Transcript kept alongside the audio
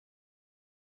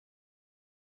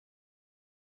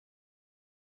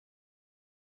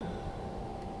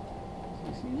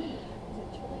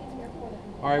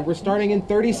All right, we're starting in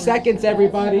 30 seconds,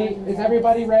 everybody. Is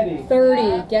everybody ready?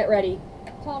 30. Get ready.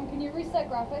 Tom, can you reset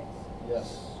graphics?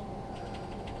 Yes.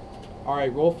 All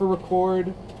right, roll for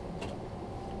record.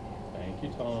 Thank you,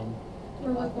 Tom.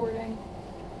 We're recording.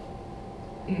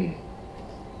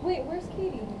 Wait, where's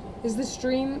Katie? Is the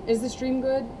stream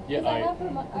good? Yeah, I have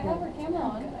her camera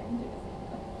on.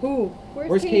 Who?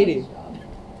 Where's Katie?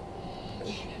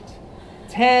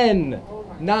 10,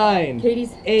 9,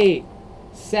 Katie's 8,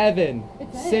 7,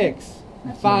 6,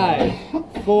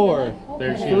 5, 4,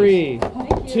 There she 3,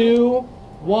 2,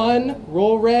 1.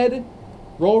 Roll red.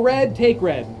 Roll red, take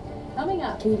red. Coming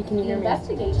up, Katie, can you the hear me?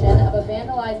 investigation of a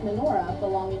vandalized menorah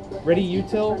belonging to a Ready, Penn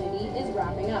State Util? fraternity is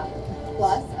wrapping up.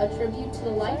 Plus, a tribute to the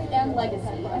life and legacy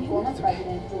of former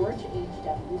President George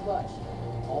H.W. Bush.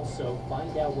 Also,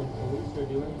 find out what police are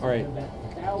doing to All right. prevent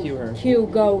thousands Cue her. Q,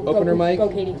 go. Open her mic. Go,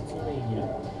 Katie.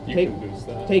 You Take, can boost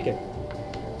that. take it.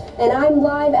 And I'm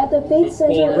live at the Faith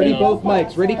Center. Ready both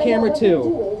mics. Ready camera 2.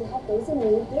 To help those in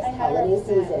need this holiday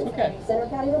season. Okay. Center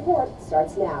County Report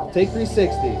starts now. Take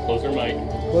 360. Close her mic.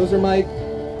 Close her mic.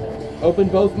 Open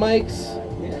both mics.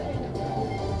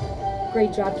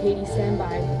 Great job, Katie. Stand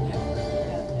by.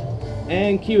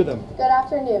 And cue them. Good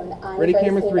afternoon. I'm Ready Grace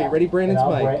camera 3. Ava. Ready Brandon's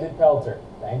And I'm mic. Brandon Pelter.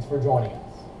 Thanks for joining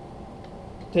us.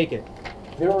 Take it.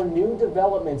 There are new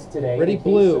developments today Ready, in the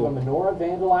blue. case of a menorah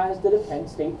vandalized at a Penn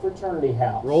State fraternity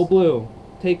house. Roll blue.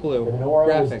 Take blue. The menorah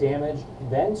Graphic. was damaged,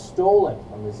 then stolen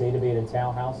from the Zeta Beta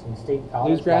townhouse in State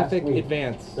College Lose graphic. last week.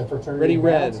 Advance. The fraternity Ready now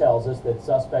red. tells us that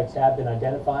suspects have been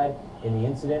identified in the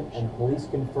incident, and police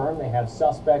confirm they have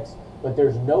suspects, but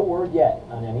there's no word yet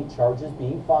on any charges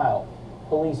being filed.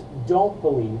 Police don't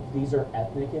believe these are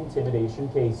ethnic intimidation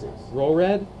cases. Roll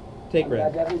red. Take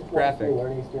red. Definitely Graphic. a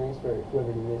learning experience for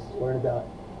whoever did this. Learn about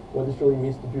what this really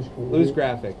means to the Jewish community. Lose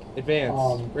graphic.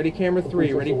 Advance. Ready camera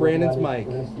 3. Ready Brandon's mic.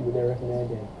 We're going to see what they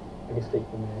recommend, and I guess take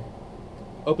from there.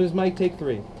 Open his mic. Take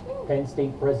 3. Penn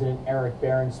State President Eric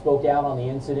Barron spoke out on the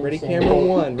incident. Ready saying, camera quote,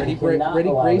 1. Ready "We cannot ready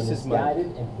allow the Grace's mic. misguided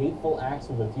and hateful acts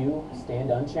of a few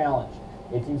stand unchallenged.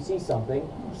 If you see something,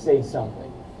 say something."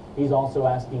 He's also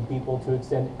asking people to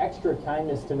extend extra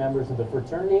kindness to members of the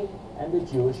fraternity and the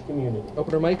Jewish community.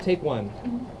 Open her mic. Take 1.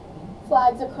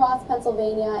 Flags across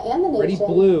Pennsylvania and the Ready, nation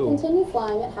blue. continue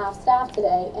flying at half-staff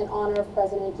today in honor of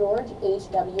President George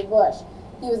H.W. Bush.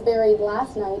 He was buried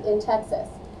last night in Texas.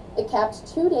 It capped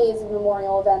 2 days of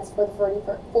memorial events for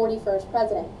the 41st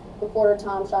president. Reporter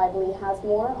Tom Shively has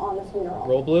more on the funeral.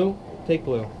 Roll blue. Take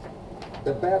blue.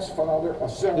 The best father a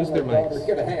son Lose or their daughter mics.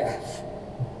 could have.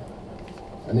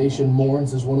 A nation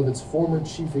mourns as one of its former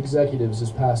chief executives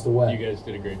has passed away. You guys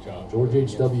did a great job. George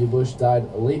H.W. Bush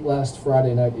died late last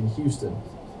Friday night in Houston.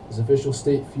 His official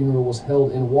state funeral was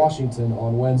held in Washington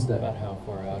on Wednesday. About how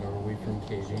far out are we from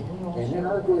Katie? And in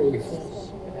our grief,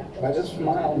 let us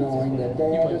smile knowing that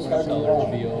You Dad might is want to sell hugging her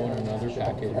Mom VO and another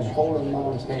package. and holding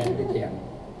Mom's hand again.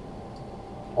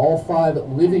 All 5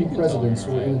 living presidents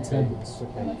were in attendance.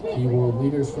 Key world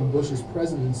leaders from Bush's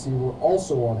presidency were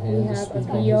also on We hand to have a speak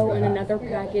on his VO and behalf. another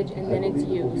package, and then it's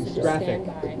you. So just Graphic. stand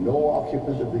by. No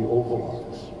occupant of the Oval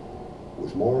Office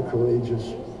was more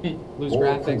courageous, Lose more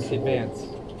graphic. principled, Advance.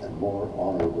 and more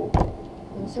honorable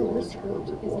than George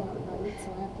Herbert Walker.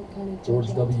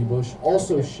 George W. Bush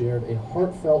also shared a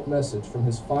heartfelt message from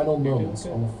his final moments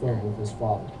on the phone with his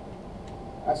father.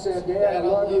 I said, Dad, I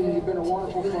love you and you've been a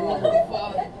wonderful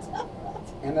father.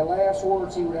 And the last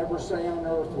words he would ever say on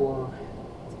earth were,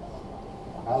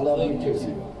 I love you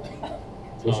too.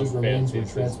 Bush's remains were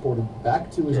transported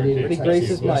back to his George native Ready H.W.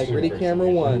 Texas. Grace's mic. Ready camera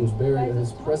He was 1. buried at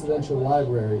his presidential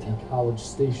library in College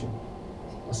Station.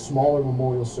 A smaller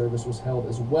memorial service was held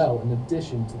as well in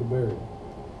addition to the burial.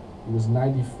 He was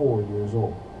 94 years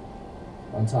old.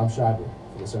 I'm Tom Shively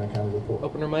for the Center County Report.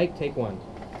 Open her mic. Take 1.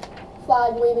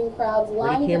 Flag-waving crowds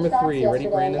lined the camera tracks 3, ready yesterday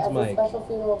Brandon's as the mic. special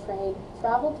funeral train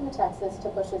traveled through Texas to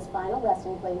Bush's final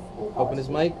resting place in College Open his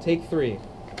Station. mic. Take 3.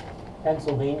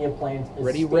 Pennsylvania plans a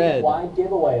Ready, red. statewide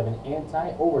giveaway of an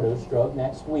anti-overdose drug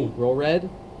next week. Roll red.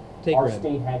 Take Our red.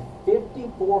 state had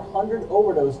 5,400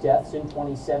 overdose deaths in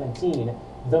 2017,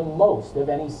 the most of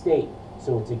any state.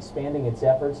 So it's expanding its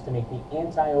efforts to make the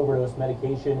anti-overdose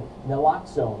medication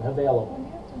naloxone available.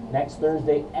 Next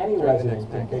Thursday, any resident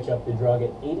can pick up the drug at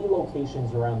 80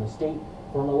 locations around the state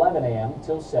from 11 a.m.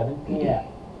 till 7 p.m.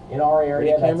 In our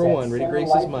area, Ready, that's camera at 1. Ready, Center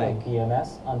Grace's Lifeline mic.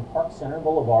 PMS on Park Center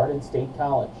Boulevard and State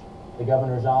College. The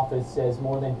governor's office says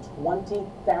more than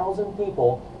 20,000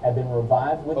 people have been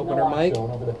revived with Open her mic.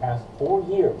 naloxone over the past 4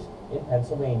 years in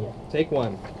Pennsylvania. Take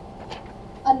 1.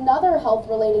 Another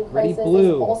health-related Ready, crisis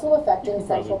blue. is also affecting You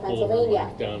probably central pull her Pennsylvania.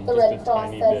 mic down The just Red a Cross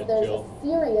tiny says bit, there's Jill. a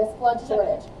serious blood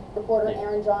shortage. Reporter Yeah.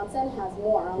 Aaron Johnson has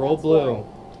more on Roll that story. blue.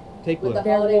 Take blue. With the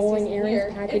They're holiday rolling season Aaron's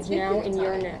here, package it's now, gift and giving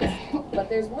you're time. next. But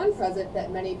there's one present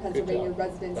that many Pennsylvania job.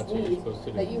 residents That's what you're need supposed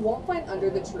to do. that you won't find under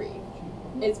the tree.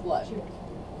 It's blood.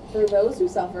 For those who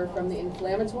suffer from the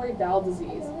inflammatory bowel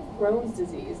disease, Crohn's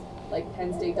disease, like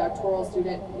Penn State doctoral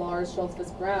student Lars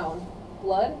Schultzfus-Brown,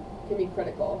 blood can be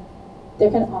critical. There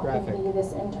can often Graphic. be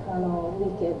this internal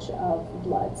leakage of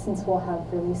blood since we'll have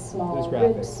really small Who's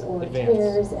graphic? rips or Advance.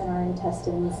 tears in our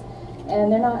intestines,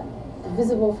 and they're not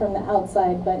visible from the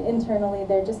outside, but internally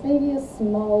they're just maybe a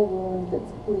small wound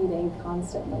that's bleeding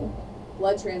constantly.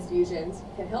 Blood transfusions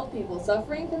can help people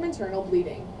suffering from internal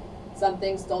bleeding,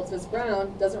 something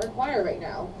Stoltzfus-Brown doesn't require right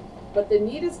now, but the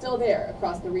need is still there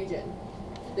across the region.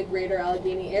 The greater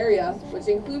Allegheny area, which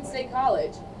includes State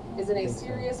College, is in a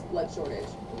serious blood shortage.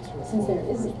 Since there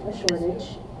is a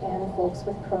shortage and folks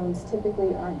with Crohn's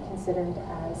typically aren't considered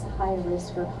as high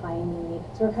risk or high need,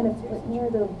 so we're kind of near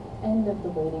the end of the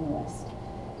waiting list.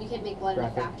 You can't make blood in a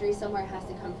Graphic. factory. Somewhere it has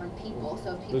to come from people.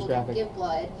 So if Who's people don't graphic? give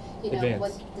blood, you know, Advance.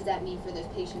 what does that mean for those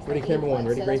patients? Ready, that camera need one. blood?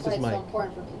 Ready, so brace that's why this it's so mic.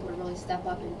 important for people to really step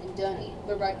up and donate.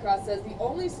 The Red Cross says the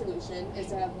only solution is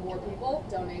to have more people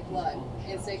donate blood.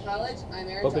 In State College, I'm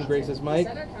Erin Open Johnson, Grace's the mic.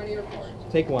 Center County Report.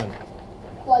 Take one.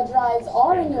 Blood drives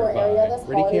are in your area this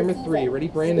Ready, holiday camera season. three. Ready,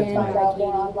 Brandon's You can mic. find out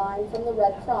more online from the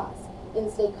Red Cross. In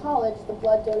State College, the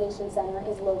Blood Donation Center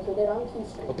is located on Q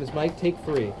Street. Open his mic. Take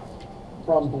three.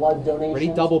 From blood donations Ready,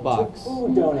 double box. to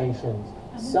food donations.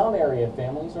 Some area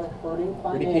families are hurting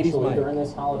Ready, Katie's financially mic. during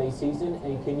this holiday season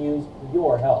and can use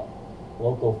your help.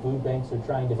 Local food banks are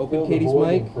trying to Open fill the Katie's void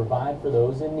mic. and provide for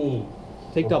those in need.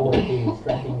 Take double. Katie's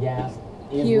Tracking Gas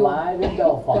is Q. live in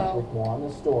Belfont Go. with more on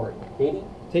the story. Katie?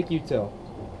 Take you two.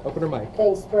 Open her mic.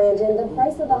 Thanks, Brandon. The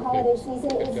price of the holiday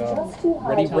season is just too high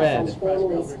Ready, for red. some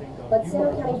families. But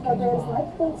Center County programs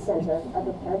like Faith Center are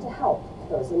prepared to help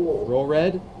those in need. Roll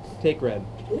red. Take red.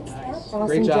 Awesome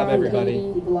Great job, everybody.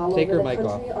 Katie. People all Take over her the mic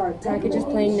country are Package is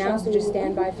playing now, so just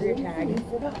stand by for your tag.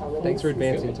 Thanks for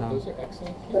advancing, Tom. Those are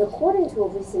excellent. But according to a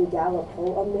recent Gallup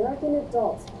poll, American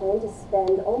adults plan to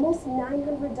spend almost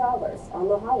 $900 on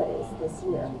the holidays this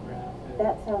year.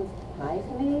 That sounds high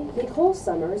to me. Nicole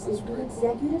Summers is the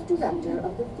executive director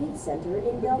of the Faith Center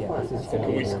in Belfont. this is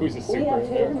Can we squeeze a We have two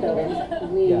super? different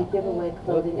buildings. We Yeah. give away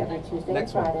clothing every Tuesday and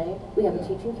Next one. Friday. We have a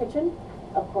teaching kitchen.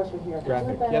 Of course, we're here at the Graphic,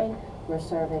 food bank. yep. We're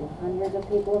serving hundreds of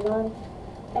people a month.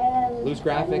 And Loose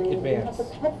graphic, finally, advance. we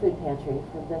have the pet food pantry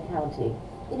for the county.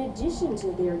 In addition to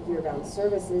their year-round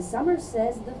services, Summers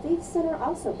says the Faith Center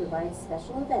also provides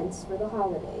special events for the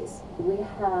holidays. We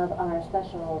have our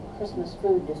special Christmas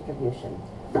food distribution,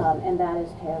 and that is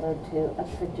tailored to a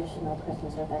traditional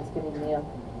Christmas or Thanksgiving meal.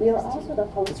 We are also the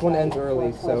host. This one ends for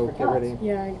early, Toys so for get Tots. ready.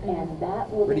 Yeah, And that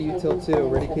will Ready, be you taking till two.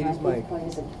 place Ready, the Katie's 19th, mic.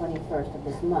 20th, and 21st of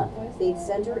this month. Faith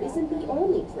Center isn't the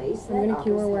only place I'm that gonna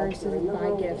cue her offers where help it says during the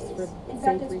buy gifts holidays. for In Safe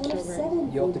fact, Free it's one of Children.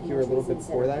 7 You'll have to food cue her a little bit pantries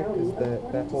in before that, Center 'cause County, that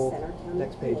according to whole CenterCounty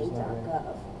next page is not right.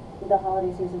 PA.gov. The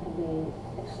holiday season can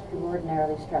be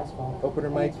extraordinarily stressful. Open her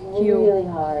And mic. It's Cue. really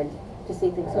hard to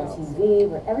see things on Go. TV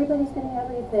where everybody's getting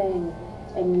everything.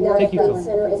 And Now the Take you Faith two.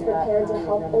 Center is prepared to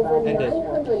help over End it.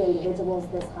 900 individuals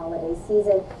this holiday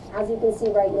season. As you can see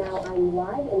right now, I'm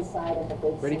live inside of the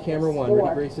Faith Ready, Center camera one. store,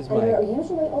 Ready, Grace's and they're mic.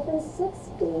 usually open 6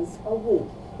 days a week.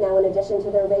 Now, in addition to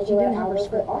their regular didn't have her hours, they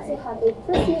script also right. have a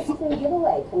Christmas tree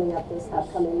giveaway coming up this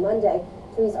upcoming Monday.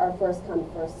 Trees are first come,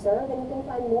 first serve, and you can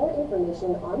find more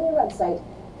information on their website,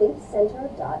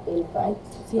 faithcenter.info.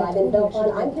 See, I Live in told you I Belfont,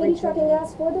 should've I'm got Katie free Trucking children.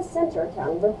 Gas for the Center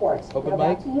County Report. Open Now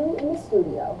back mic. to you in the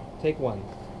studio. Take one.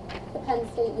 The Penn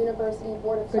State University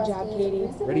Board of Good Trustees job, Katie.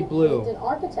 recently Ready, blue. approved an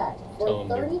architect for Tell a 'em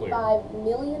they're clear. $35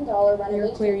 million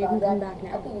renovation clear, you can come project back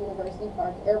now. at the University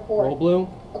Park Airport. Roll blue.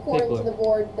 According Take to blue. the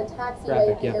board, the taxiway Graphic,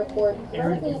 at the yeah. airport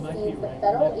currently exceeds the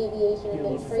Federal Aviation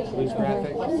Administration Loose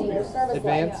graphic. 20-year service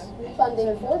Advance. life.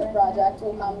 Funding for the project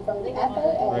will come from the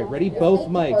FAA. All right, ready, the both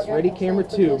State mics. Department Ready, of camera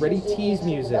two. Ready, Transportation tease Aviation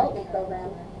music. Development Program,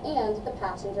 and the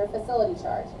passenger facility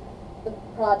charge. The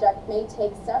project may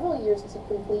take several years to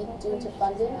complete due to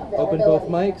funding Open availability. both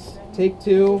mics. Take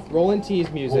two. Roll and tease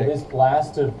Will music. this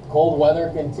blast of cold weather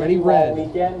Ready, continue red. all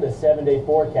weekend? The 7-day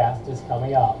forecast is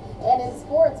coming up. And in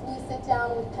sports, we sit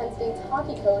down with Penn State's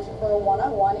hockey coach for a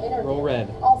one-on-one interview. Roll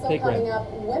red. Also Take coming red.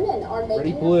 up, women are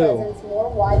Ready, making blue. their presence more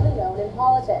widely known in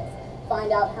politics.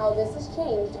 Find out how this has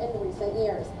changed in recent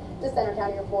years. The Center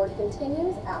County Report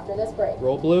continues after this break.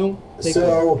 Roll blue. Take blue.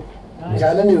 So,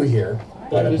 kind of new here,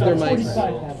 Lose their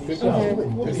mics. Good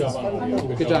job. Good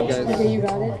job. Good job, guys. Okay, you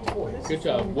got it. Good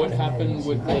job. What happened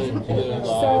with the live?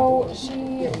 So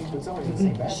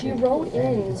she wrote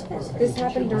in. This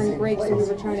happened during break, so we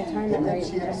were trying to time it right.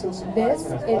 This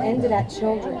it ended at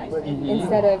children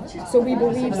instead of. So we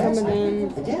believe some of them.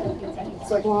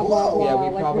 Blah blah blah. Yeah, we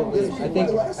like, probably. I think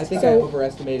I So-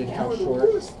 overestimated how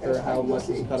short or how much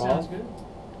was cut off.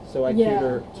 So I Yeah. cued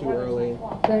her too early.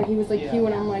 But he was like cute,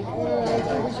 and I'm like, oh, I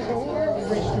think we should go here.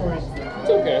 It's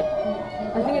okay.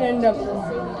 I think it ended up.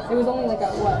 It was only like a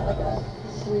what, like a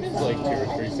 3 It's second. like 2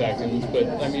 or 3 seconds, but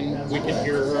I mean, we could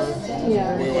hear her.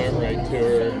 Yeah. We went right to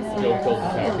her. Joe killed the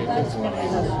package. It's fine.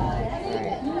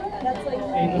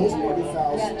 Most party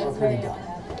fouls are pretty dumb.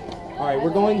 All right,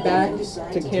 we're going back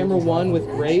to camera 1 with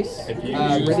Grace. If you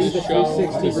Ready use the the show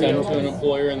 360 to send to an reopen.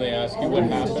 employer and they ask you what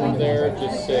happened there,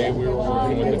 just say we were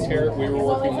working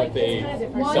with a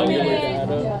cellular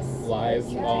data live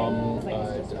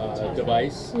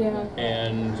device,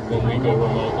 and when we go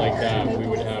remote like that, we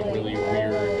would have really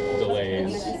weird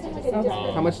delays.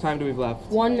 How much time do we have left?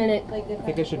 1 minute. I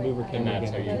think I should move her And camera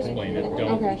that's how again. you explain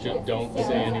it. Don't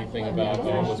say anything about, oh,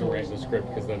 I wasn't right in the script,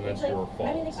 because then that's your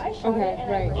fault. Okay,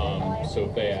 right. So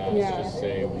if they ask, just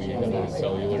say we have a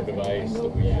cellular device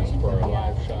that we use for our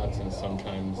live shots, and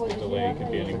sometimes the delay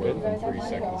could be anywhere from 3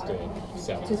 seconds to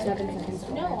 7 To 7 seconds. seconds.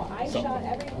 No, I Something. shot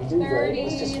every We do great.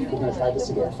 Let's just, we're gonna try this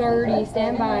again. 30,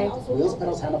 stand by. Wheels,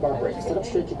 pedals, handlebar, brakes. Sit up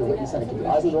straight, keep your weight in center, keep your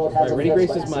eyes on the road, hands All right, on ready, the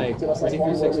Grace's mic. To us, Ready, that's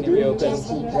one 360 word we do. reopen. Just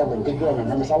keep pedaling. Good going.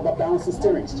 Remember, it's all about balance and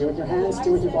steering. Steer with your hands,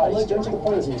 steer with your body. Steer to the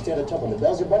pointers when you stand at top of the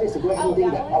bells, your buddy, so go ahead and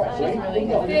do that. All right, ready?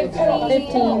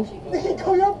 Go. 15.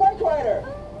 Go, you're a bike rider.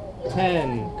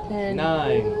 10,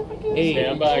 9, 8,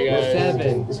 Stand by, guys.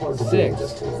 7, 6,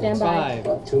 Stand by.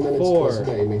 5, 2 minutes 4, twice a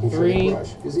day, making sure 3, you brush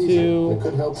is easy. 2, It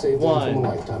could help save them from a 1.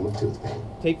 lifetime of tooth pain.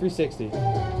 Take 360.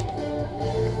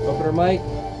 Open her mic.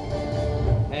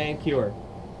 And cue her.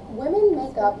 Women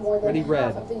make up more than Ready, half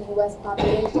red. of the U.S.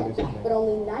 population, but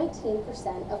only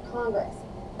 19% of Congress.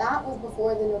 That was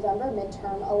before the November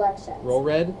midterm elections. Roll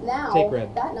red. Now, Take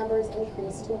red. that number is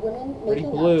increased to women Ready,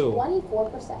 making blue. up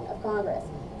 24% of Congress.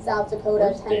 South Dakota,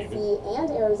 Where's David? Tennessee, and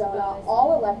Arizona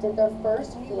all elected their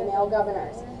first female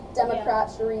governors. Democrat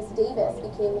Sharice Davis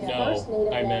became the No, first Native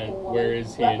I meant, American woman where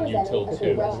is he in representing Util a 2?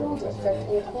 congressional district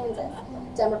in Kansas.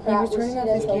 He Democrat was turning off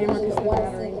Rashida his camera Tlaib because of the won a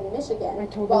battery. seat in Michigan I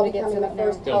told while him to get becoming the set up now.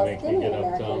 first Don't make me Palestinian get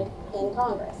up, American Tom. in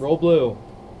Congress. Roll blue.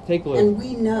 Take blue. And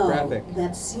we know Graphic.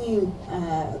 that seeing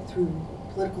through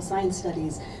political science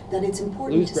studies that it's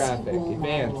important Lose to graphic. see role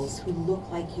Advance. models who look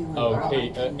like you and Oh, are hey,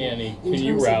 like you. Annie, in can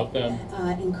you terms route of, them?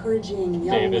 encouraging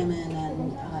young David. women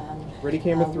and Ready,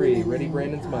 camera 3. women Ready, and,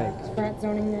 Brandon's mic. Frat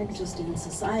zoning next. just in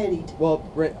society. Well,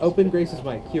 open Grace's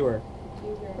mic. Cue her.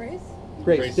 Grace?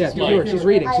 Grace, Grace's yeah, cue her. mic. She's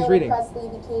reading. She's Iowa reading. Presley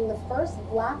became the first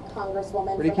black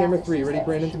congresswoman Ready, from camera 3. Ready, Massachusetts.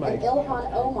 Brandon's mic. And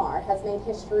Ilhan Omar has made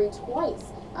history twice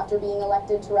after being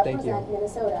elected to Thank you. represent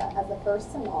Minnesota as the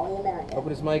first Somali American. Open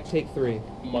his mic. Take 3.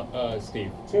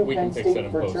 Steve, Two we Penn can fix that State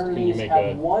in post. Can you fraternities make have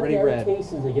a... won Ready, their red.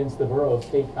 cases against the Borough of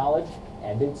State College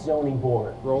and its zoning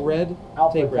board. Roll red.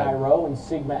 Alpha Take red. Chi Rho and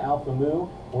Sigma Alpha Mu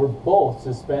were both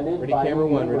suspended Ready, by camera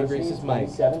the 1. Ready, university in Grace's mic.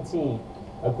 2017.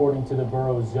 According to the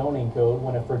borough's zoning code,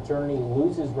 when a fraternity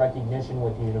loses recognition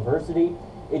with the university,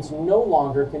 it's no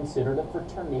longer considered a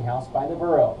fraternity house by the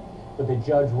borough. But the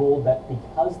judge ruled that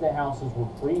because the houses were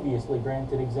previously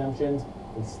granted exemptions,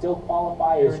 they still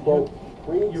qualify as, quote,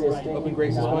 pre-existing Open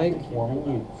Grace's mic.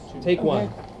 non-conforming use. Take 1.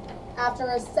 After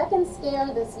a second scare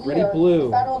this year, Ready, blue.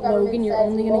 the federal government Logan, you're says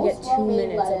only gonna get most 2 romaine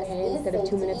minutes, lettuce okay, is instead of safe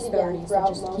 2 to minutes eat again 30, so throughout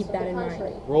just most keep of that the in mind.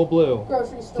 country. Roll blue.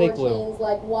 Grocery store Take blue. chains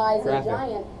like Wise Graphic. and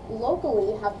Giant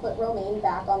locally have put romaine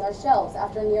back on their shelves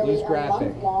after nearly Lose a graphic.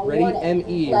 month-long Ready, warning.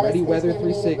 ME. Lettuce Ready, is weather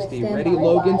contaminated 360. with Ready, standby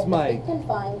Logan's is mic.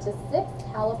 confined to 6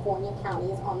 California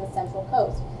counties on the Central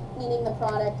Coast, meaning the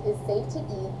product is safe to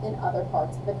eat in other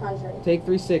parts of the country. Take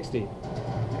 360.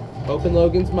 Open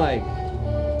Logan's mic.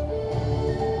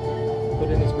 Put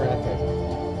in his graphic.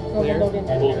 Clear. Logan.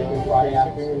 And good Friday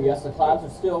afternoon. Yes, the clouds are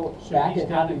still back in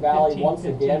Happy Valley once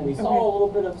again. We saw a little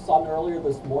bit of sun earlier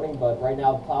this morning, but right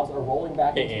now the clouds are rolling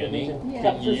back Hey, into the Annie, region. can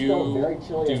Temperatures still you very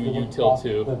chilly as do we look Util across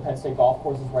 2? the Penn State golf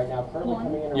courses right now. Currently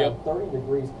coming in around Yep. 30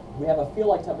 degrees. We have a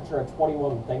feel-like temperature at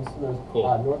 21 thanks to those Cool.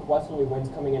 northwesterly winds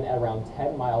coming in at around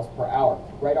 10 miles per hour.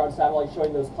 Radar satellite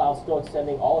showing those clouds still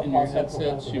extending all In your across central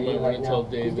headsets, you Pennsylvania might want right to tell now.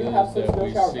 We David do have some that snow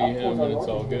we showers see up him towards our and it's north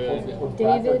all and good. towards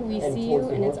David, Bradford we and see towards you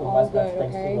the and it's north and all west. good, That's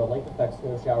thanks to okay? the lake effect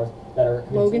snow showers that are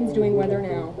Logan's doing continuing to weather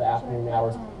move now. into the afternoon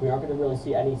hours. We aren't going to really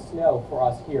see any snow for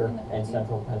us here in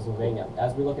central Pennsylvania.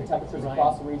 As we look at temperatures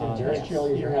across the region, very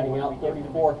chilly as you're heading out,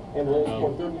 34 in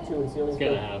Williamsport, 32 in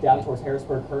Selinsgrove, down towards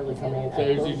Harrisburg, currently coming in So at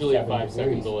there's usually a 37 5-second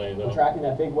degrees. delay, though. We're tracking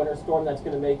that big winter storm that's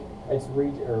going to make its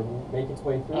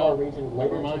way through our region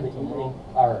later into the evening,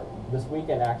 or this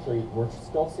weekend actually. We're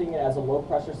still seeing it as a low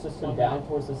pressure system down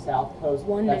towards the south coast.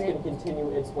 That's going to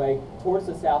continue its way towards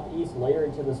the southeast later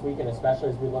into this weekend, especially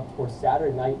as we look towards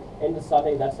Saturday night into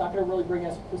Sunday. That's not going to really bring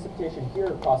us precipitation here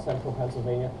across central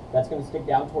Pennsylvania. That's going to stick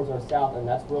down towards our south, and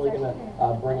that's really going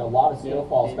to bring a lot of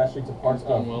snowfall, especially to parts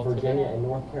of Virginia and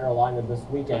North Carolina this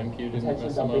weekend,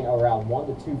 potentially dumping around 1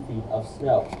 to 2 feet of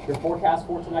snow. Your forecast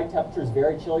for tonight, temperature is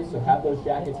very chilly, so have those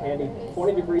jackets handy.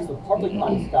 20 degrees with partly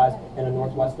cloudy skies and a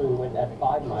northwesterly wind at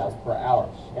 5 miles per hour.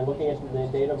 And looking at the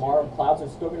day tomorrow, clouds are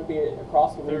still going to be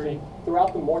across the region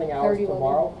throughout the morning hours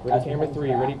tomorrow. Ready camera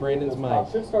 3, ready Brandon's mic.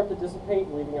 Clouds should start to dissipate,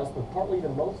 leaving us with partly to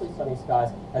mostly sunny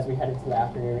skies as we head into the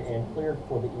afternoon and clear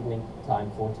for the evening time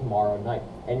for tomorrow night.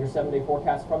 And your 7-day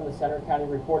forecast from the Center County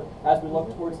Report as we look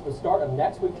towards the start of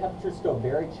next week. Temperatures still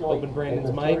very chilly. Open Brandon's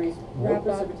in the mic. 30s. No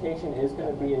precipitation is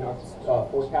going to be in our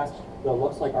forecast. Though it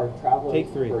looks like our travel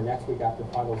Take 3. for next week after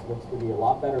finals looks to be a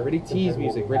lot better. Ready tease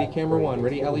music. Ready camera 1.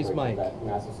 Ready Ellie's mic. That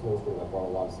massive snowstorm that brought a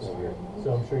lot of snow here.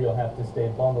 So I'm sure you'll have to stay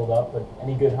bundled up, but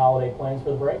any good holiday plans for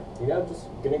the break? You know, just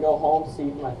gonna go home, see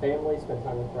my family, spend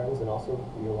time with friends, and also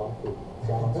eat a lot of food.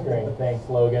 Sounds great. Thanks,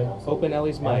 Logan. Open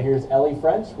Ellie's Now mic. here's Ellie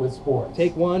French with sports.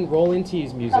 Take 1. Roll in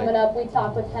tease music. Coming up, we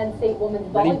talk with Penn State women's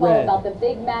Ready, volleyball red. about the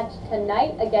big match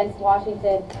tonight against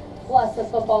Washington. Plus, the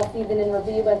football season in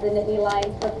review as the Nittany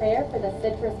Lions prepare for the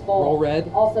Citrus Bowl. Roll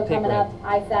red. Also Take coming red. up,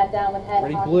 I sat down with head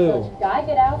Ready, hockey blue. coach Guy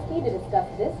Godowski to discuss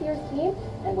this year's team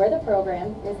and where the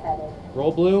program is headed.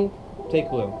 Roll blue. Take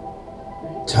blue.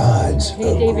 Todd's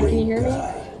Hey David, can you hear me?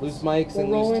 Loose mics We're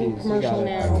and loose rolling tees. You got commercial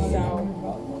it. now,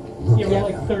 so. Yeah, we're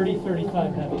like 30,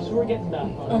 35 heavy, so we're getting back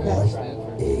on Okay.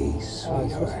 a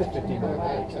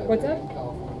sweetheart. What's up?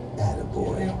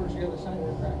 Attaboy.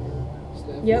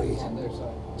 Yep.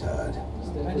 Todd,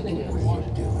 what are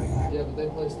you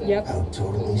doing? Yep. How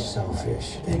totally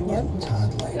selfish and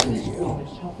Todd-like of you.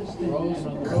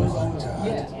 Come on,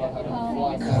 Todd. Come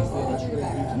on.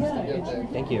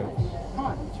 Thank you.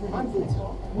 I'm good.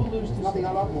 There's nothing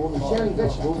I love more than sharing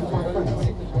vegetables with my friends.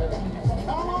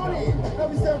 Come on in.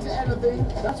 Let me start to anything.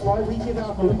 That's why we give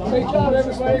out food. Great job,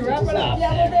 everybody. Wrap it up.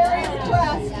 Yeah, we're very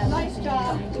impressed. Nice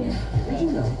job. Did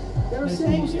you know there are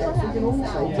simple steps we can all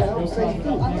take to help save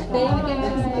food?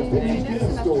 If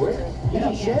you store it, you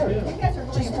can share it.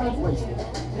 Just don't waste it.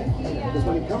 Because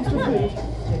when it comes to food,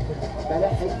 better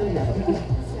head than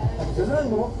never. To learn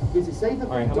more, visit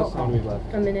Alright, how much time do we have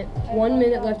left? A minute. 1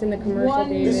 minute left in the commercial,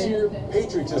 This David. year,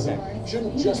 patriotism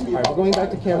shouldn't just be Alright, we're going back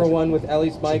to camera 1 with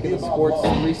Ellie's mic and the Sports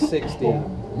 360.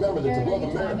 Remember that to love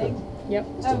America Yep.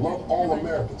 is to love all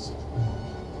Americans.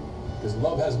 Because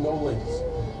love has no limits.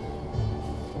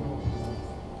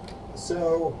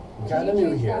 So, kind of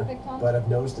new here, but I've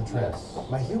noticed a trend.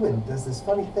 My human does this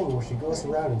funny thing where she goes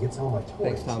around and gets all my toys.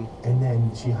 Thanks, Tom. And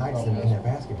then she hides them in that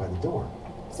basket by the door.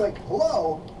 It's like,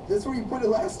 hello, that's where you put it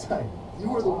last time. You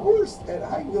were the worst at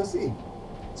hide and go seek.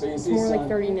 So you It's see, more like son,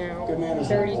 30 now. good manners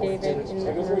 30, are important. David, in the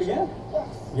Can I go through it commercial. again?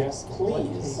 Yes,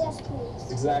 please.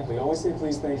 Exactly. Always say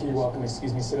please, thank you, you're welcome,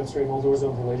 excuse me, sit up straight, hold doors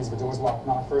open for ladies, but doors locked,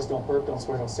 knock first, don't burp, don't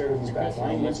swear, don't stare, don't use bad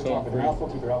language, talk with your mouth full,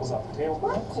 keep your elbows off the table,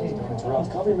 don't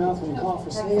interrupt, cover your mouth when you cough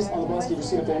or sneeze, on the bus, keep your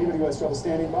seat up to anybody who has trouble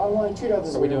standing, bottom line, treat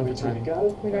others the way you want to be treated, got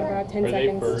it? We got about 10 Are they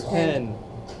seconds. first? 10,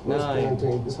 9,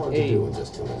 It's hard to do in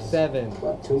just 2 8, minutes. 7,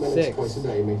 But 2 minutes 6, twice a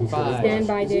day, making sure 5, Stand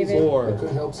by, David. 4, It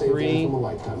could help save 3, things from a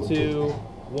lifetime of 2,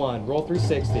 1. Roll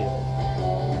 360.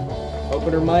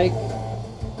 Open her mic.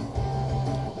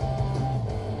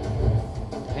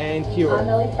 And cue I'm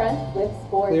her. Ellie French with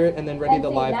sports. Clear it and then ready Penn the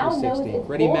State live now knows 360. its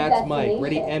Ready bowl Matt's mic.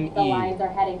 Ready destination. ME. The Lions are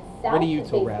heading south Ready to Util,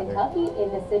 face rather. Kentucky in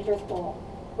the Citrus Bowl.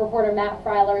 Reporter Matt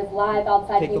Freiler is live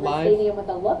outside Take the Beaver live. Stadium with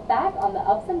a look back on the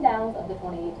ups and downs of the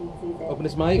 2018 season. Open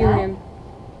his mic. Cue him.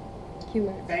 Cue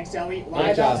him. Thanks, Ellie. Great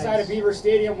Live job. outside of Beaver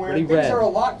Stadium where Ready, things red. are a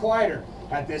lot quieter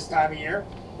at this time of year.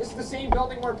 This is the same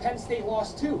building where Penn State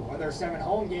lost 2 of their 7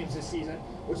 home games this season,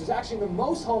 which is actually the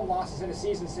most home losses in a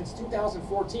season since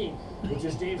 2014, which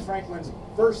is James Franklin's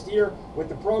first year with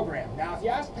the program. Now, if you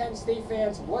ask Penn State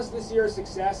fans, was this year a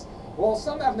success? Well,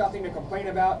 some have nothing to complain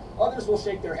about. Others will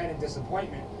shake their head in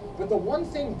disappointment. But the one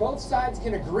thing both sides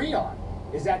can agree on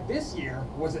is that this year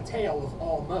was a tale of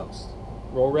almost.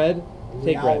 Roll red.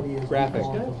 Take Reality red. is Graphic.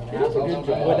 good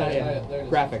job. What not yet?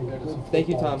 Graphic. Thank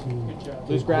you, Tom.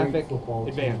 Lose graphic.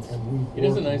 Advance. He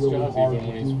does a nice job even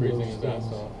when he's freezing his ass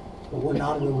off. but we're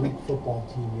not an elite football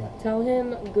team yet. Tell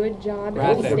him good job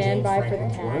Graphic. and stand James by for the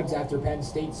Franklin's tag. words after Penn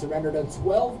State surrendered a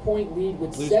 12-point lead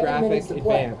with Lose 7 graphic, minutes to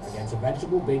play advance. against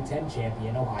eventual Big Ten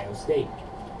champion Ohio State.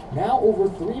 Now, over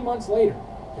 3 months later,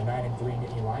 the 9-3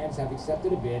 Nittany Lions have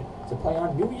accepted a bid to play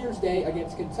on New Year's Day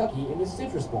against Kentucky in the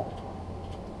Citrus Bowl.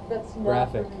 That's not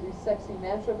Graphic. going to be a sexy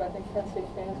matchup. I think Penn State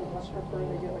fans would much prefer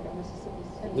they get like a Mississippi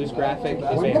State. Lose graphic,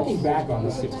 When advance. looking back on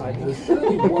this time, there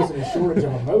certainly wasn't a shortage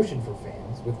of emotion for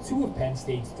fans, with 2 of Penn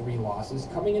State's 3 losses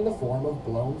coming in the form of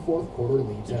blown fourth-quarter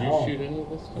leads Did at you home. shoot any of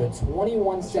this The stuff?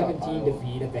 21-17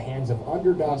 defeat at the hands of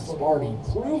underdog Sparty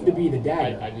proved to be the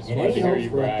dagger I just in wanted any to hear hopes you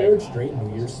for a brag. 3rd straight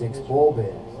New Year's Six bowl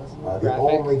bid. The Graphic.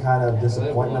 only kind of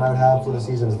disappointment I would have for the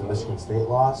season is the Michigan State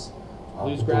loss.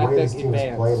 Lose The way graphic, this team has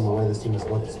advance. played and the way this team has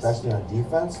looked, especially on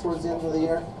defense towards the end of the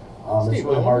year, it's Steve,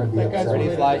 really I hard to wonder be if that guy's upset. Ready,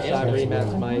 with fly the shot,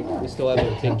 defense. rematch, Mike. We still have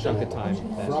a big chunk of time.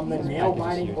 From the This nail-biting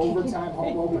package is huge. overtime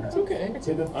home opener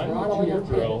to the I'm throttling your of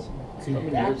drill. kids I'm to in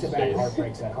your back-to-back space.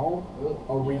 heartbreaks at home,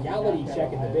 a reality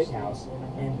check in the big house,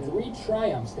 and 3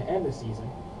 triumphs to end the season,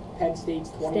 Penn State's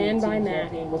Stand by 2018 Matt.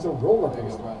 campaign was a roller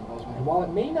coaster. And while it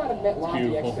may not have met lofty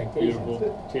Beautiful, expectations,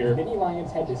 beautiful. the Tear. Nittany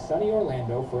Lions head to sunny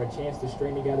Orlando for a chance to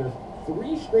string together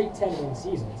 3 straight 10-win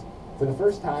seasons for the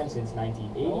first time since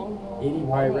 1980,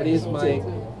 81, All right, ready and as Mike.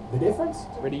 82. The difference?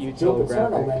 Ready, you Joe tell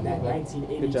Paterno graphic. led that Good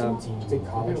 1982 job. team to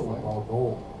college football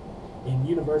gold. In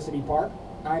University Park,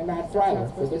 I'm Matt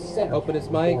Freiler for the center. Open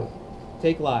his mic.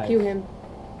 Take live. Cue him.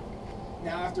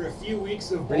 Now, after a few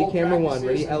weeks of Ready, bowl camera one. practices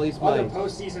Ready, and Ellie's other mic.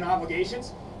 postseason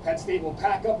obligations, Penn State will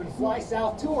pack up and fly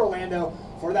south to Orlando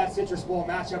for that Citrus Bowl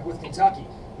matchup with Kentucky.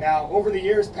 Now, over the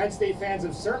years, Penn State fans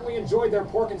have certainly enjoyed their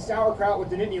pork and sauerkraut with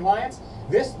the Nittany Lions.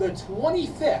 This, the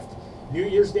 25th New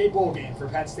Year's Day bowl game for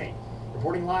Penn State.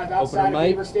 Reporting live outside of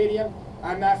mic. Beaver Stadium,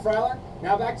 I'm Matt Freiler.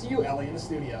 Now back to you, Ellie, in the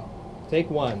studio. Take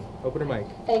 1. Open her mic.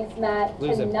 Thanks, Matt.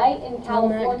 Lose him. Tonight in Tell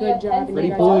Matt, California, good job, Penn and Ready,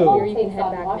 State blue. volleyball You can takes head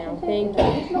on back now. Washington Thank in the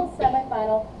you. regional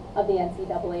semifinal of the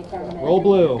NCAA tournament. Roll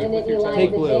blue. The Nittany Lions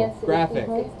Take blue. advanced to the Graphic.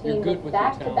 Sweet 16 You're good with with your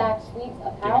back-to-back talents. sweeps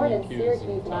of Howard and Giving you cues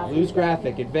Syracuse and last time. Lose weekend.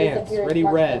 graphic. This Advance. appearance Ready,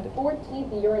 marks red. the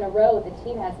 14th year in a row the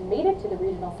team has made it to the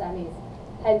regional semis.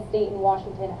 Penn State and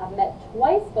Washington have met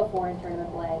twice before in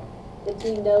tournament play. The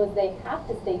team knows they have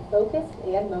to stay focused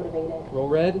and motivated. Roll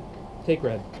red. Take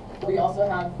red. We also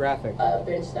have Graphic. a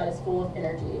bench that is full of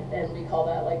energy, and we call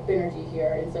that like Benergy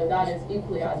here. And so that is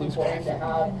equally as Lose important to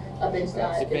have a bench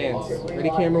that Advance. is Ready,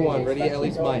 camera one. Ready, especially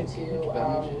Ellie's going mic. to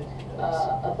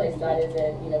a place that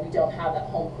isn't, we don't have that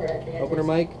home court advantage. Open her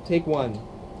mic. Take 1.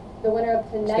 The winner of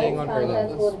Staying tonight's on her, though.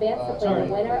 contest will advance to play Sorry,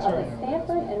 the winner sorry. of the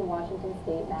Stanford and Washington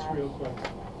State match. Real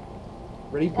quick.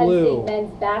 Ready, Penn blue. State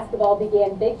men's basketball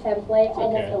began Big Ten play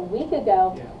almost okay. a week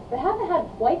ago, Yeah. but haven't had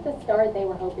quite the start they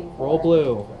were hoping for. Roll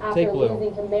blue. After Take blue.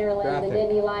 losing to Maryland, Graphic. the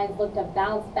Nittany Lions looked to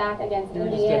bounce back against You're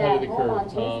just Indiana ahead at of the home on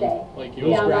curve, Tom. Tuesday. Like you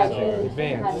Lose Down by always graphic. are. two,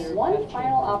 Advance. had one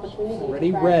final opportunity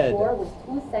Ready, to try red. and score with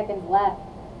 2 seconds left.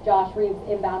 Josh Reeves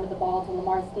inbounded the ball to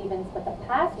Lamar Stevens, but the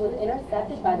pass was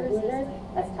intercepted by the Hoosiers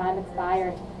as time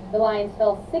expired. The Lions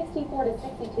fell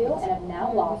 64-62 and have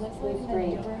now lost 2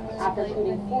 straight. After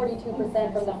shooting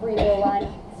 42% from the free throw line,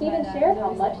 Stevens shared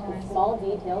how much the small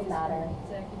details matter.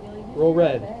 Roll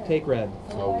red. Take red.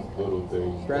 Those little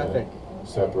things Graphic. that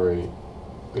separate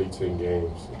Big Ten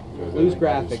games. Because Lose everybody's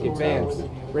graphic. so Advance.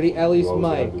 talented. Ready, Ellie's You always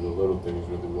gotta mic. do the little things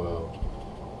really well.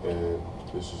 And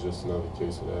this is just another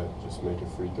case of that. Just making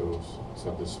free throws.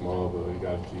 Something small, but you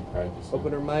gotta keep practicing.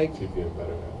 Open her mic. Keep getting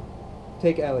better at it.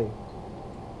 Take Ellie.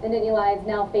 The Nittany Lions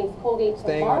now face Colgate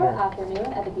Staying on tomorrow her.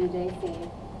 afternoon at the BJC.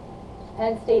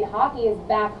 Penn State hockey is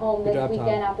back home Good this job, Tom.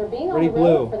 weekend after being Ready, on the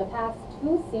road blue. for the past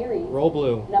 2 series. Roll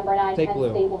blue. Number 9 Take Penn blue.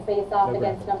 State will face off No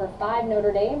against graphic. number 5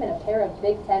 Notre Dame in a pair of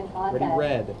Big Ten contests. Ready,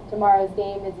 red. Tomorrow's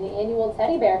game is the annual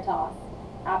Teddy Bear Toss.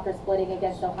 After splitting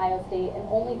against Ohio State and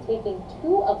only taking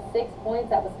 2 of 6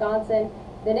 points at Wisconsin,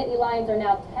 the Nittany Lions are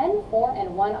now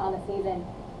 10-4-1 on the season.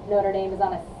 Notre Dame is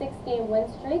on a 6-game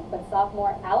win streak, but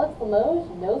sophomore Alex Limoges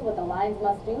knows what the Lions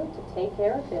must do to take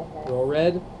care of business. Roll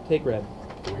red. Take red.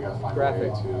 We got to find Graphic.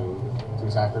 a way to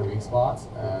attack their weak spots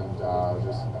and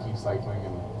just keep cycling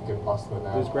and get busted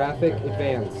now. Lose graphic. Keep getting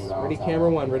there, Advance. get rebounds. Ready, camera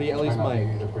one. Ready, Ellie's Might not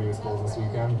mic. be the prettiest goals this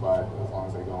weekend, but as long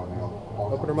as they go and nail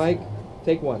all Open her mic.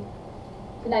 Take 1.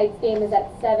 Tonight's game is at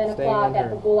 7 Staying o'clock on at her.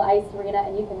 the Gula Ice Arena,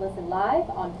 and you can listen live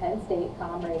on Penn State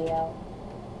Com Radio.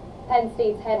 Penn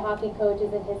State's head hockey coach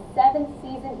is in his 7th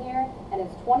season here and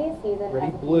his 20th season Ready,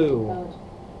 as a blue. coach.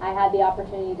 I had the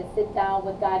opportunity to sit down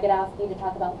with Guy Godowski to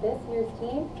talk about this year's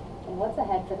team and what's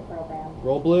ahead for the program.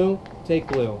 Roll blue. Take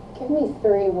blue. Give me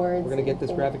 3 words. We're going to get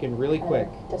this graphic in really quick.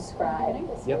 Describe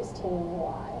this Yep. year's team and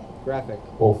why. Graphic.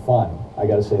 Well, fun. I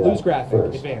got to say that Lose graphic.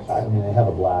 first. Advance. I mean, they have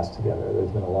a blast together. There's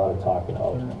been a lot of talk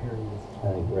about.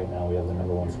 I think right now we have the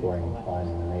 #1 scoring line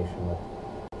in the nation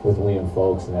with Liam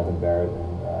Folks and Evan Barrett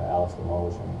and Alex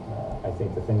Limoges. And I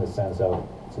think the thing that stands out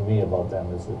to me about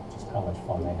them is just how much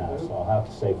fun they have. So I'll have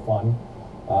to say fun.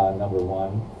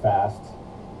 #1, fast.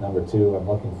 #2, I'm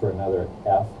looking for another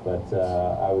F, but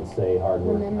I would say hard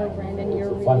work. Remember, Brandon, it's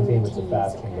you're a fun reading team. the It's a T's,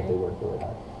 fast team, but okay? they work really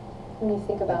hard. When you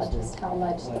think about just how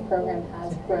much the program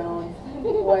has grown,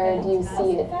 where do you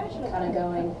see it kind of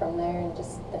going from there and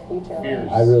just the future?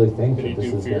 I really think Did he that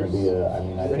this do is going to be a. I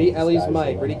mean, I Ready, think the Ellie's sky's the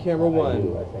mic. Ready, limit. camera I one.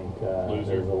 do. I think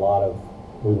there's a lot of.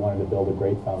 We wanted to build a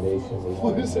great foundation. We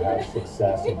wanted to have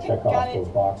success and check off those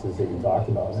boxes that you talked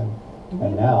about.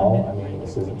 And now, I mean,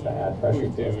 this isn't to add pressure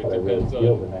to us, but I really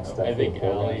feel the next step I for the think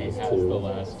program Allie is has the to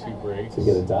last 2 breaks.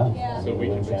 get it done. So and we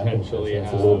win can championships. potentially And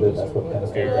it's a have little bit. That's what Penn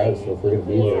State Eric does. So if we're going to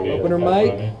be there, Open her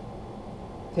mic.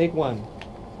 Take 1.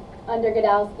 Under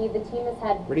Godowski, the team has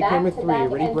had Ready, camera 3.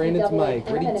 back-to-back Ready, Brandon's NCAA mic. Ready,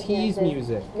 tournament tease appearances,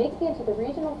 music. making it to the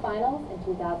regional finals in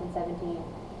 2017.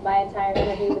 My entire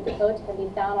interview with the coach can be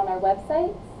found on our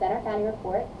website,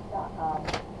 centercountyreport.com.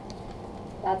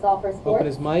 That's all for sports. Open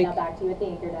his mic. Now back to you at the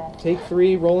anchor desk. Take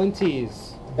 3. Rolling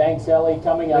tees. Thanks, Ellie.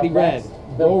 Coming up Ready, red. next,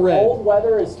 the Roll red. cold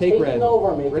weather is Take taking red.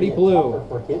 over, making Ready, it blue. tougher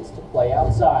for kids to play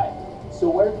outside. So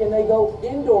where can they go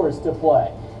indoors to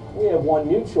play? We have one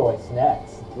new choice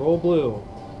next. Roll blue.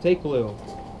 Take blue.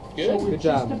 Good. Good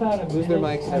job. Just about a Lose their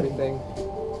minute mics and everything.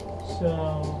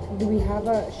 So, Do we have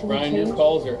a, should Brian, we your change?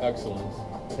 calls are excellent.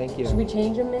 Thank you. Should we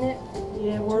change a minute?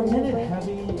 yeah, we're a minute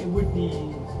heavy. It would be,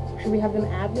 Should we have them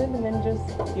ad-lib and then just?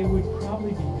 it would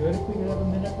probably be good if we could have a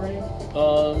minute break.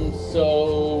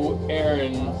 So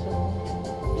Aaron,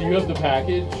 do you have the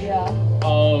package? Yeah.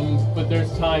 But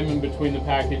there's time in between the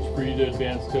package for you to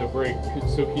advance to a break.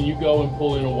 So can you go and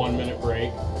pull in a 1-minute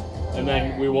break? And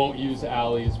then we won't use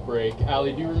Allie's break.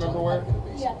 Allie, do you remember where?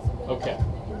 Yes. Okay.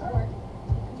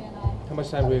 How much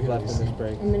time do we have left in this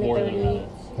break? A minute More than a 30. minute.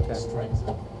 Okay.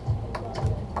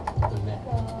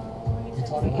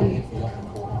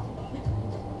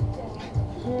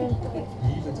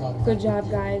 Good job,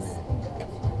 guys.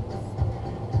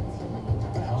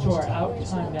 So our out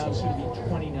time now should be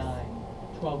 29,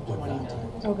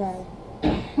 12:29. Okay.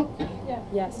 Yeah.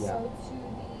 Yes. Yeah.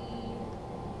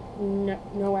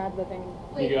 No ad-libbing.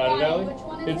 You got it,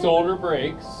 Allie? It's older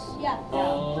breaks. Yeah.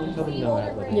 Tell them no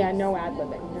ad-libbing. Yeah, no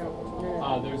ad-libbing.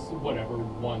 No. There's whatever,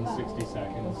 160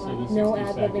 seconds. So the 60 No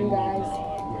seconds, ad-libbing, guys.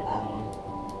 whatever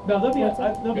one. No, they'll be, What's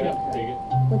that? they'll be Good, okay. take it.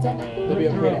 What's that? And then They'll be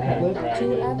okay to ad-lib? drag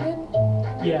Two it. ad-lib?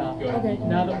 Yeah. Go ahead. Okay.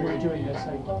 Now that we're doing this,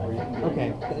 I Okay.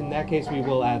 In that case, we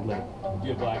will ad-lib. Do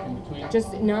you have black in between?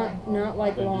 Just not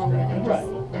like Then just long. drag it. ones.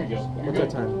 Right. There you go. You're What's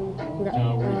good. our time? We got,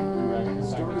 No, we're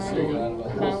There you go.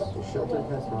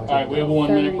 about Alright, we have a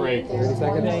 1-minute break. 30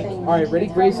 seconds? Alright, ready,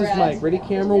 Grace's mic. Ready,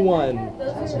 camera 1.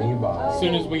 As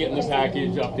soon as we get in the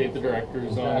package, update the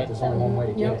directors on it. There's only one way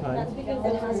to get it. Time?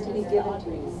 It has to be given to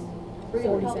you.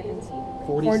 40 seconds.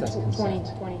 40 Or seconds. 20,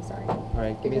 sorry.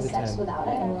 Alright, give me the 10. without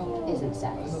it isn't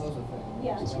sex.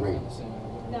 Yeah. It's rape.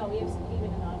 No, we have some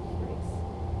even non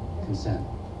breaks. Consent.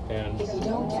 And If you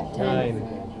don't get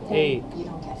 9, 8, you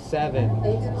don't get 7,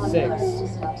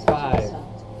 6, 5,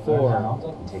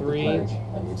 4, 3,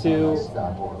 2,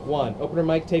 1. Open her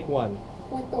mic, take 1.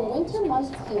 With the winter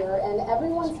months here and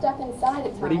everyone stuck inside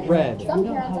at Ready, times, red. some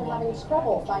parents are having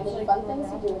trouble finding fun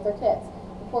things to do with their kids.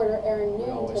 Reporter Aaron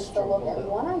Noon takes a look at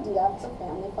one idea for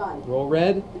family fun. Roll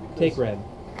red, take red.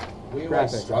 We always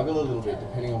Graphic. struggle a little bit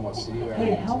depending on what city we're in.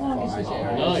 Hey, how long is this?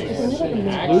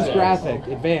 Nice. Lose graphic,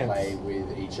 advance. Play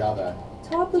with each other.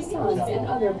 Toddler sons and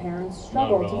other parents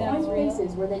struggle to find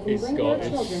spaces where they can bring their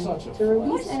children to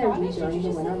release energy during the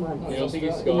winter months. You don't think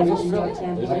he's The Scottish? Indoor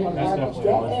Trampoline Park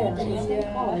Get Air in State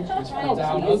College helps We with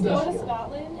go this to issue.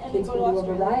 Scotland and Kids we can go do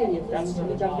to a variety of things from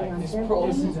jumping on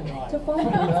trampolines to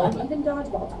volleyball, even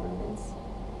dodgeball tournaments.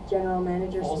 General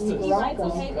Manager Steve Rocco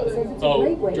says it's a Oh,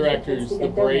 great way for directors, kids to the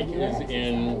get their break regular is exercise.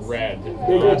 in red.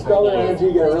 They get expel their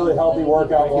energy, get a really healthy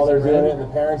workout while they're doing it, and the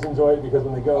parents enjoy it because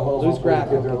when they go home, Lose hopefully the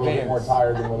graphic, kids are a little bit more advance.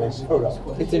 tired than when they showed up.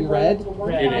 It's in red?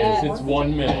 It is. It's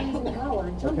 1 minute.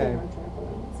 Okay.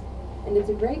 And it's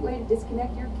a great way to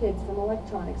disconnect your kids from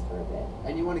electronics for a bit.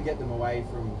 And you want to get them away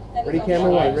from... Ready, camera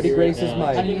 1. Ready, Grace's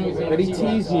How do you know mic. he's Ready, on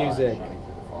tease music.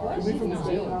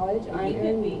 College, I'm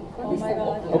Aaron. Oh my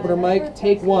god. Open her mic,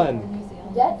 take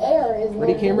 1. Get Air is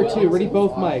Ready, camera 2. Ready,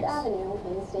 both mics. Avenue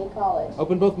in State College.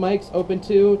 Open both mics, open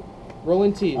 2.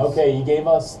 Rolling tees. Okay, you gave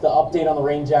us the update on the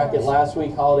rain jacket last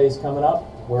week. Holidays coming up.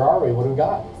 Where are we? What do we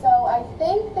got? So I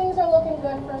think things are looking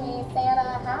good for me.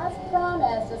 Santa has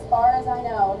promised, as far as I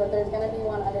know, that there's going to be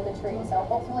one under the tree. So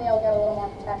hopefully I'll get a little more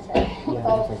protection with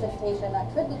all the precipitation that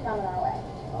could be coming our way.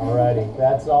 Alrighty,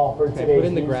 that's all for Okay, today's put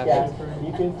in the newscast.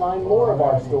 You can find more of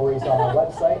our stories on our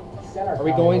website, Are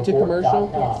we going to commercial?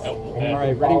 Yes. All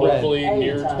right, ready, red. Hopefully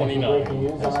near 29. Breaking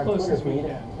news on our close Twitter as we feed.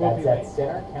 can. We'll be That's at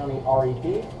Center County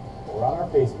REP or on our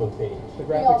Facebook page. The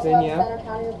We graphics also in, have yeah? Center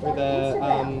County Or Report the on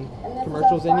Instagram. And this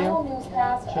commercials is in, our yeah? final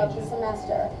newscast of the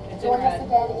semester. It's Join in us red.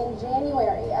 again in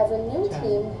January as a new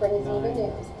team brings you the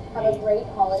news. Have a great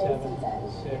holiday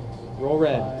season. Roll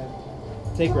red.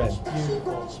 Take red.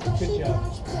 Good job.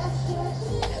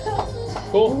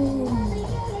 Cool.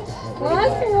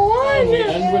 Last one! We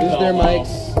end with Use their Elmo.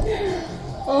 mics.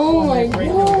 Oh my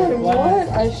god, what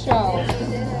a show.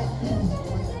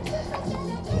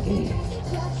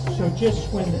 So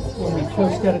just when we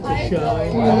first got at the show,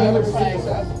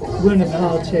 run the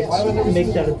politics,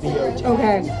 make that a VO.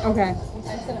 Okay, okay,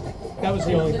 That was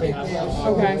the only thing I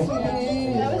was. okay.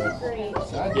 That was great.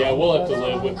 Yeah, we'll have to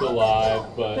live with the live,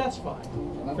 but That's fine.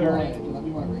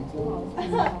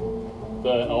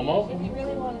 the Elmo. If you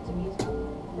really wanted to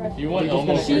be If you want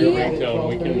Elmo for your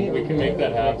ringtone, we can make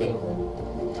that happen.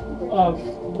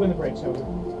 When the break's over.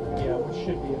 Yeah, we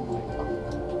should be in like.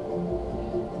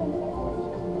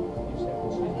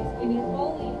 Skinny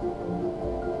bowling.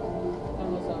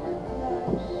 Almost over.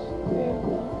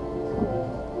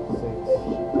 6,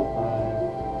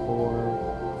 5, 4,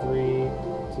 3,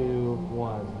 2,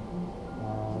 1.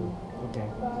 Okay.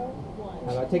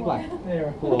 How about take black?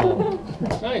 There. Cool.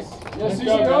 Nice. Yes, Nice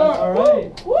job, guys. All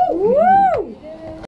right. Woo!